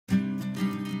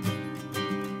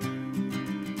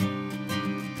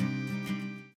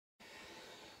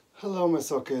Hello my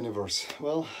soccer universe.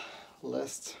 Well,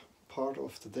 last part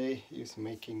of the day is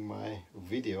making my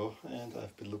video and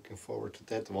I've been looking forward to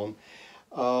that one.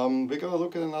 We're gonna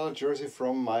look at another jersey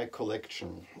from my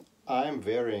collection. I'm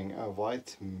wearing a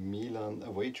white Milan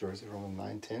away jersey from the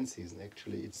 9-10 season.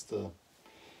 Actually, it's the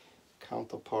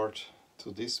counterpart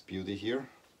to this beauty here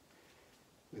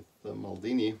with the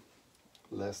Maldini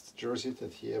last jersey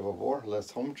that he ever wore,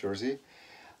 last home jersey.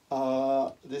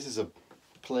 This is a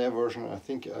player version. I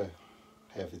think I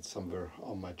have it somewhere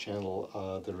on my channel,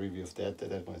 the review of that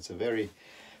one. It's a very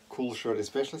cool shirt,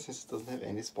 especially since it doesn't have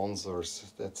any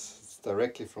sponsors. It's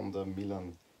directly from the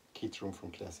Milan kit room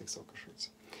from Classic Soccer Shirts,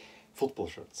 football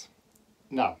shirts.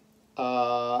 Now,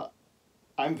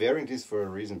 I'm wearing this for a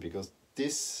reason, because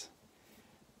this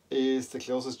is the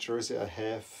closest jersey I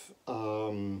have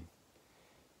to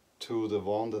the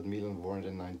one that Milan wore in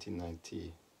the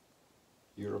 1990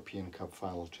 European Cup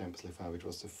final, Champions League final, which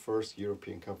was the first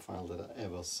European Cup final that I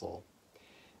ever saw.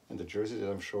 And the jersey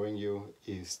that I'm showing you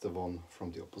is the one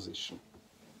from the opposition.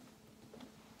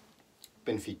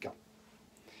 Benfica.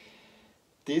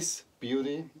 This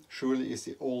beauty surely is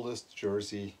the oldest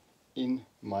jersey in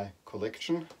my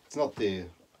collection. It's not the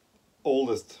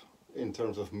oldest in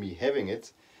terms of me having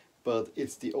it, but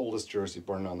it's the oldest jersey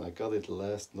bar none. I got it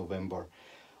last November.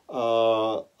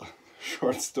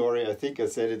 Short story, I think I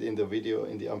said it in the video,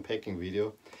 in the unpacking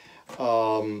video.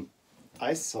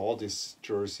 I saw this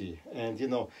jersey and, you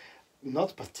know,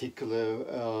 not particular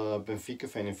Benfica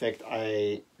fan. In fact,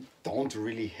 I don't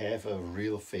really have a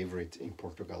real favorite in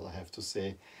Portugal, I have to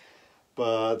say.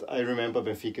 But I remember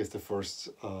Benfica is the first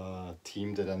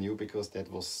team that I knew, because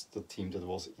that was the team that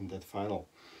was in that final.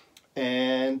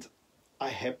 And I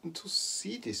happened to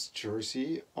see this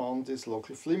jersey on this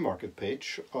local flea market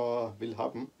page,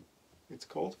 Willhaben, it's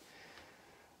called,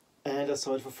 and I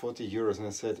saw it for 40 euros and I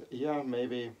said, yeah,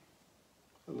 maybe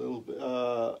a little bit,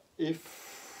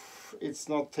 if it's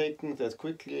not taken that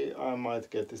quickly, I might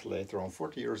get this later on.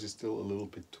 40 euros is still a little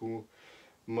bit too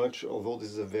much, although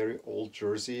this is a very old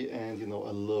jersey, and you know,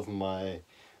 I love my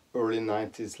early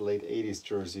 90s, late 80s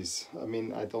jerseys. I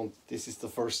mean, this is the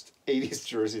first 80s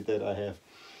jersey that I have.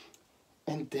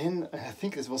 And then, I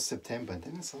think this was September, and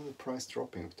then I saw the price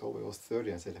dropping. October was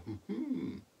 30, I said,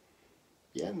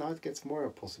 yeah, now it gets more a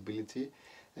possibility.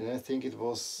 And I think it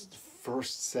was the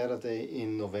first Saturday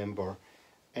in November,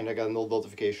 and I got a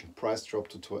notification, price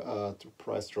dropped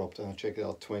price dropped, and I checked it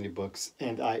out, 20 bucks,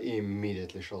 and I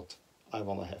immediately shot, I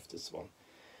wanna have this one.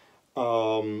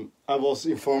 I was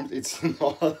informed it's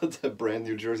not a brand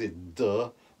new jersey,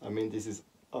 duh. I mean, this is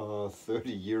 30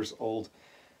 years old.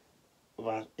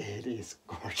 But it is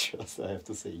gorgeous, I have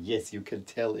to say. Yes, you can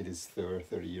tell it is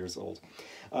 30 years old.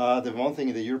 The one thing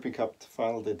in the European Cup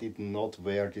final, they did not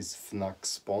wear this Fnac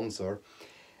sponsor.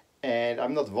 And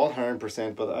I'm not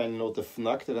 100%, but I know the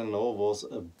Fnac that I know was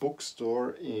a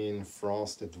bookstore in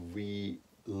France that we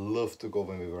loved to go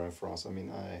when we were in France. I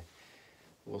mean, I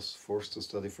was forced to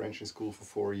study French in school for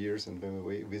 4 years, and when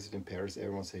we visited in Paris,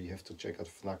 everyone said, you have to check out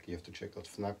Fnac, you have to check out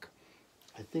Fnac.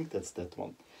 I think that's that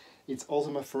one. It's also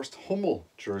my first Hummel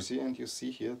jersey, and you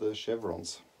see here the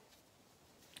chevrons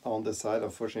on the side.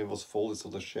 Unfortunately, it was folded, so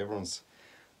the chevrons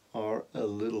are a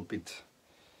little bit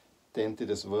dented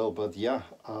as well. But yeah,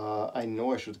 I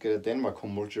know I should get a Denmark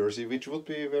Hummel jersey, which would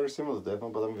be very similar to that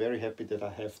one, but I'm very happy that I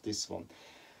have this one.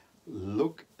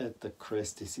 Look at the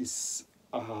crest. This is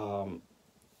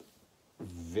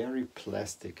very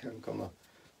plastic. I'm gonna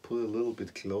put it a little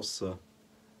bit closer.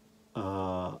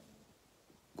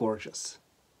 Gorgeous.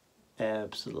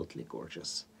 Absolutely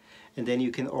gorgeous. And then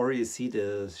you can already see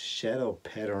the shadow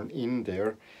pattern in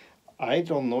there. I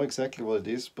don't know exactly what it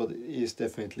is, but it is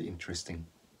definitely interesting.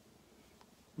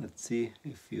 Let's see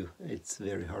if it's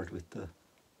very hard with the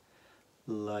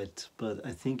light, but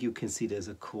I think you can see there's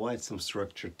quite some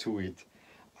structure to it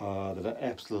that I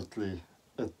absolutely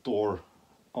adore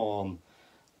on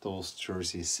those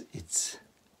jerseys. It's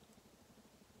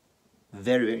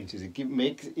very, very interesting.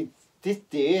 This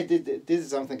is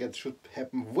something that should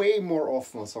happen way more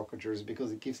often on soccer jerseys,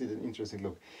 because it gives it an interesting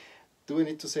look. Do I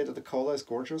need to say that the color is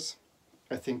gorgeous?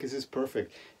 I think this is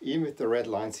perfect. Even with the red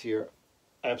lines here,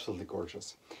 absolutely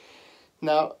gorgeous.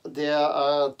 Now, there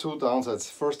are two downsides.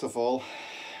 First of all,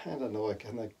 and I know I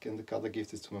gotta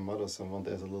give this to my mother, someone,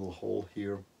 there's a little hole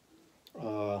here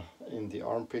in the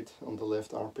armpit, on the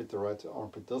left armpit. The right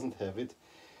armpit doesn't have it.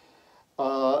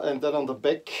 And then on the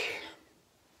back,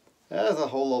 there's a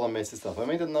whole lot of messy stuff. I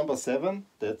made it number 7,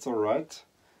 that's alright.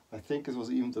 I think it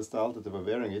was even the style that they were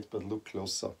wearing it, but look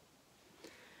closer.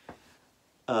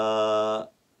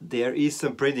 There is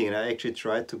some printing, and I actually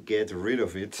tried to get rid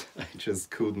of it. I just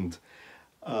couldn't.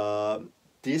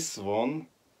 This one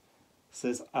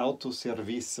says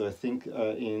Autoservice, so I think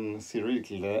in Cyrillic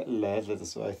letters,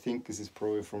 so I think this is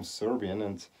probably from Serbian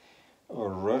and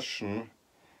Russian.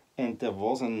 And there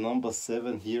was a number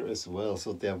 7 here as well,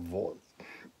 so there was...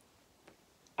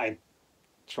 I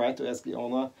tried to ask the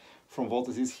owner from what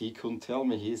this is, he couldn't tell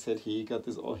me. He said he got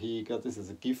this, or he got this as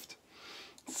a gift.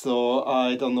 So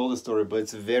I don't know the story, but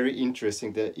it's very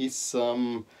interesting. There is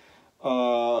some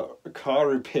car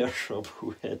repair shop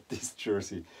who had this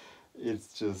jersey.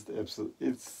 It's just absolute.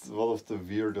 It's one of the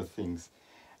weirder things.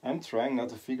 I'm trying now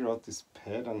to figure out this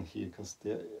pattern here, because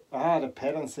the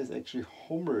pattern says actually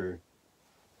Homer.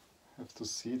 I have to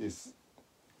see this.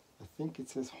 I think it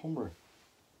says Homer.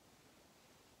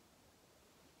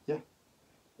 Yeah,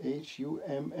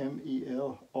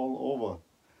 Hummel all over.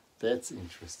 That's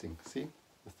interesting. See,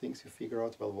 the things you figure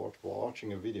out while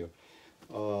watching a video.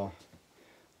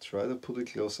 Try to put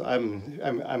it closer.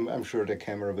 I'm sure the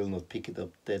camera will not pick it up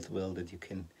that well that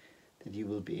you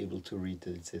will be able to read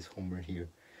that it says Homer here,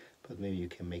 but maybe you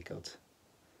can make out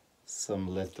some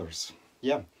letters.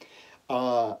 Yeah,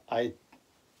 I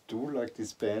do like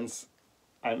these bands.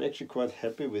 I'm actually quite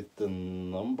happy with the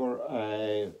number.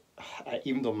 I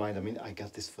even don't mind. I mean, I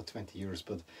got this for 20 years,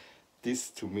 but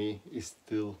this to me is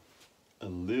still a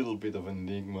little bit of an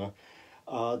enigma.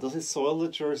 Does it soil the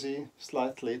jersey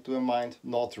slightly? Do I mind?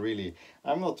 Not really.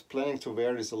 I'm not planning to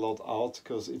wear this a lot out,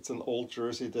 because it's an old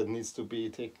jersey that needs to be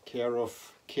taken care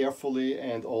of carefully,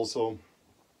 and also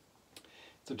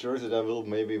it's a jersey that I will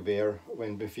maybe wear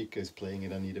when Benfica is playing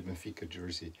and I need a Benfica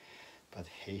jersey. But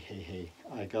hey,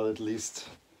 I got at least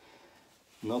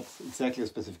not exactly a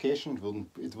specification.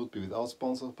 It would be without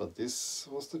sponsor, but this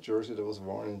was the jersey that was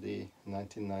worn in the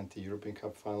 1990 European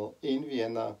Cup final in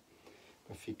Vienna.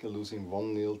 Benfica losing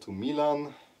 1-0 to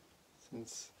Milan.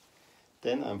 Since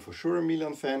then I'm for sure a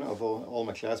Milan fan, although all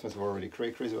my classmates were already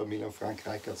crazy about Milan. Frank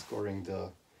Rijkaard scoring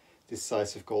the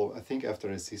decisive goal, I think after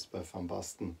an assist by Van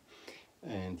Basten.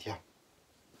 And yeah,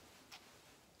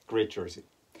 great jersey.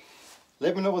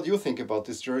 Let me know what you think about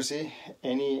this jersey.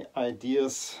 Any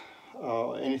ideas,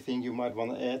 anything you might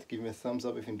want to add, give me a thumbs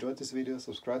up if you enjoyed this video.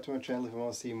 Subscribe to my channel if you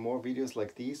want to see more videos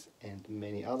like these and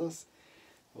many others.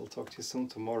 I'll talk to you soon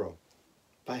tomorrow.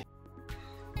 Bye.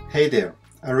 Hey there,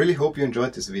 I really hope you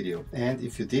enjoyed this video, and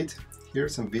if you did, here are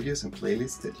some videos and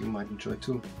playlists that you might enjoy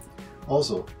too.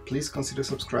 Also, please consider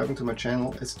subscribing to my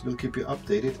channel, as it will keep you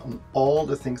updated on all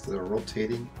the things that are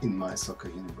rotating in my soccer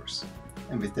universe.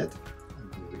 And with that,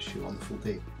 I wish you a wonderful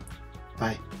day.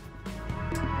 Bye.